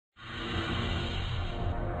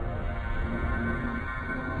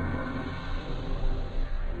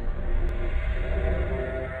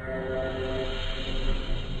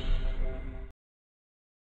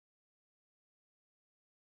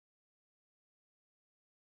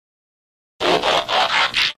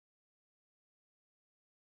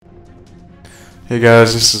Hey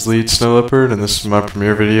guys, this is Lead Snow Leopard, and this is my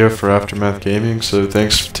premiere video for Aftermath Gaming, so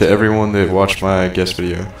thanks to everyone that watched my guest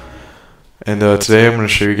video. And today I'm going to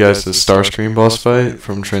show you guys the Starscream boss fight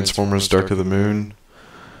from Transformers Dark of the Moon.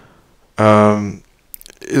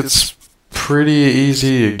 It's pretty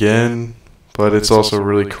easy again, but it's also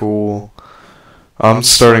really cool. I'm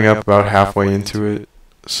starting up about halfway into it,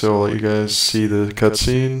 so I'll let you guys see the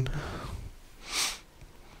cutscene.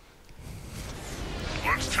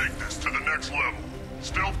 Let's take this to the next level.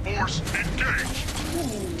 Stealth force, engage!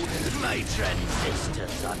 Ooh, my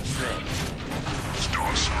transistors are trained.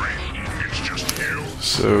 Starscream, it's just you.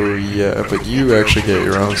 So yeah, but you actually get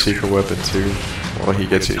your own secret weapon too, while he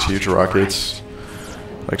gets his huge rockets.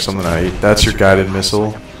 Like something I eat. That's your guided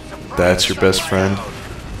missile. That's your best friend.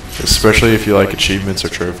 Especially if you like achievements or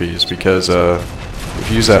trophies, because if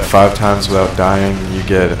you use that 5 times without dying, you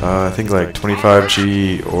get I think like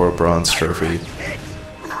 25G or a bronze trophy.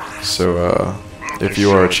 So if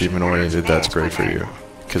you are achievement oriented, that's great for you,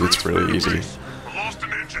 because it's really easy.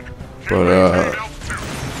 But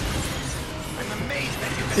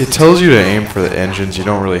it tells you to aim for the engines. You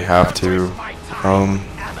don't really have to.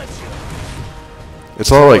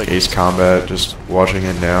 It's all like Ace Combat, just watching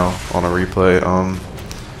it now on a replay.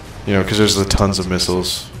 You know, because there's the tons of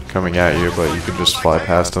missiles coming at you, but you can just fly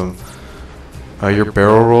past them. Your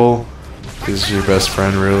barrel roll is your best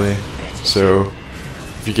friend, really. So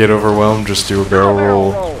if you get overwhelmed, just do a barrel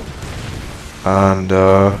roll. And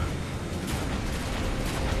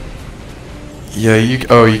yeah, you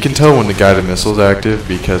can tell when the guided missile is active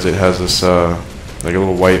because it has this like a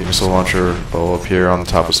little white missile launcher will appear on the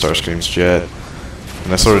top of Starscream's jet.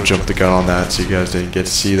 And I sort of jumped the gun on that, so you guys didn't get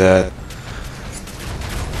to see that.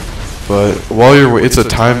 But while it's a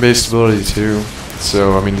time-based ability too,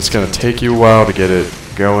 so I mean it's gonna take you a while to get it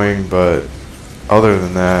going. But other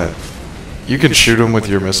than that, you can shoot them with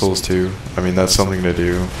your missiles too. I mean, that's something to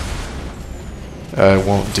do. It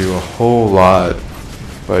won't do a whole lot,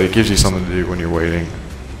 but it gives you something to do when you're waiting.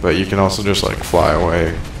 But you can also just like fly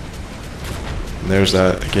away. And there's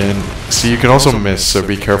that again. See, you can also miss, so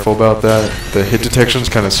be careful about that. The hit detection's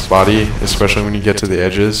kind of spotty, especially when you get to the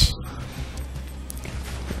edges.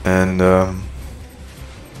 And yeah,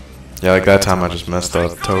 like that time I just messed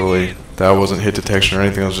up totally. That wasn't hit detection or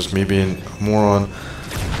anything, it was just me being a moron.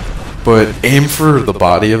 But aim for the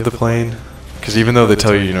body of the plane, because even though they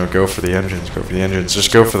tell you, you know, go for the engines,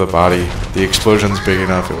 just go for the body. The explosion's big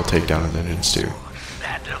enough, it will take down his engines too.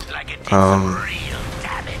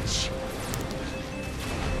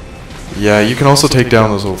 Yeah, you can also take down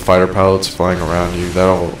those little fighter pilots flying around you.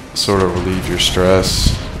 That'll sort of relieve your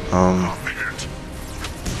stress.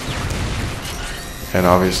 And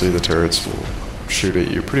obviously the turrets will shoot at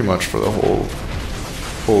you pretty much for the whole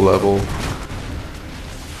level.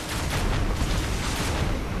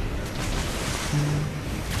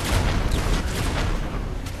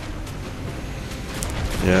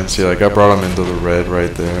 Yeah, and see, like I brought him into the red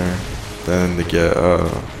right there. Then to get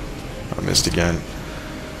I missed again.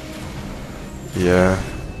 Yeah.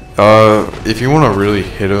 If you want to really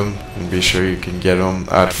hit him and be sure you can get him,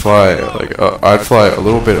 I'd fly a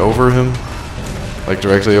little bit over him, like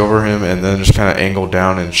directly over him, and then just kind of angle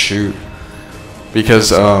down and shoot.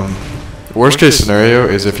 Because worst case scenario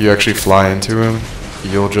is if you actually fly into him,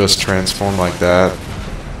 you'll just transform like that.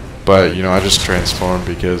 But you know, I just transformed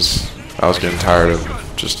because I was getting tired of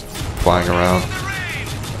just flying around.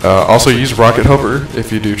 Also, use rocket hover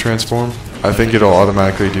if you do transform. I think it'll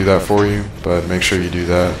automatically do that for you, but make sure you do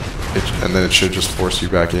that, and then it should just force you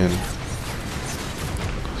back in.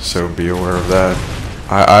 So be aware of that.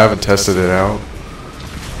 I haven't tested it out.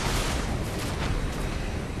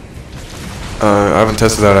 I haven't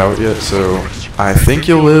tested that out yet, so I think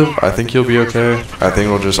you'll live. I think you'll be okay. I think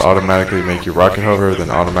it'll just automatically make you rocket hover,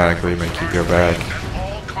 then automatically make you go back.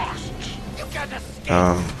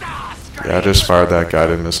 Yeah, I just fired that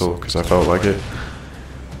guided missile because I felt like it.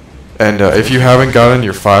 And if you haven't gotten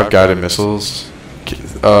your 5 guided missiles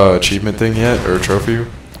achievement thing yet, or trophy,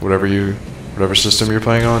 whatever system you're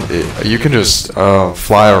playing on, you can just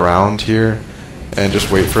fly around here and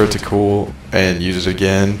just wait for it to cool and use it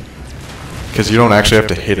again. Because you don't actually have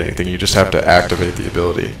to hit anything, you just have to activate the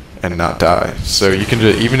ability and not die. So you can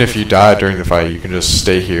just, even if you die during the fight, you can just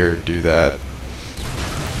stay here, do that.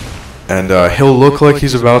 And he'll look like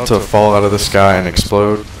he's about to fall out of the sky and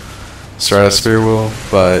explode. Stratosphere will,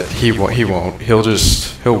 but he won't.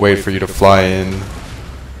 He'll wait for you to fly in.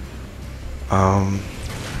 Yeah,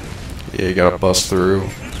 you gotta bust through.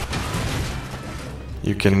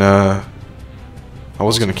 You can. I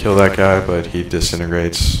was gonna kill that guy, but he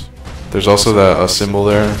disintegrates. There's also a symbol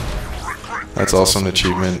there. That's also an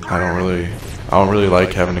achievement. I I don't really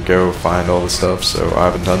like having to go find all the stuff, so I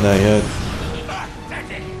haven't done that yet.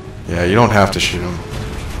 Yeah, you don't have to shoot him,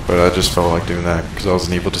 but I just felt like doing that because I was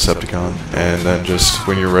an evil Decepticon. And then just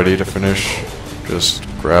when you're ready to finish, just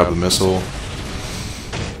grab the missile.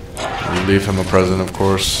 You leave him a present, of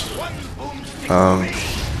course.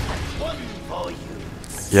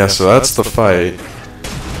 Yeah, so that's the fight.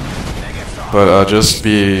 But just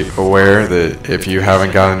be aware that if you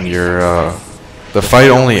haven't gotten your... the fight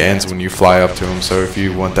only ends when you fly up to him, so if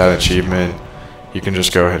you want that achievement, you can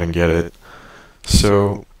just go ahead and get it.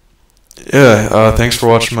 So, yeah, thanks for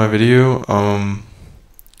watching my video.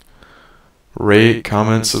 Rate,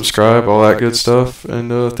 comment, subscribe, all that good stuff,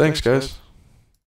 and thanks, guys.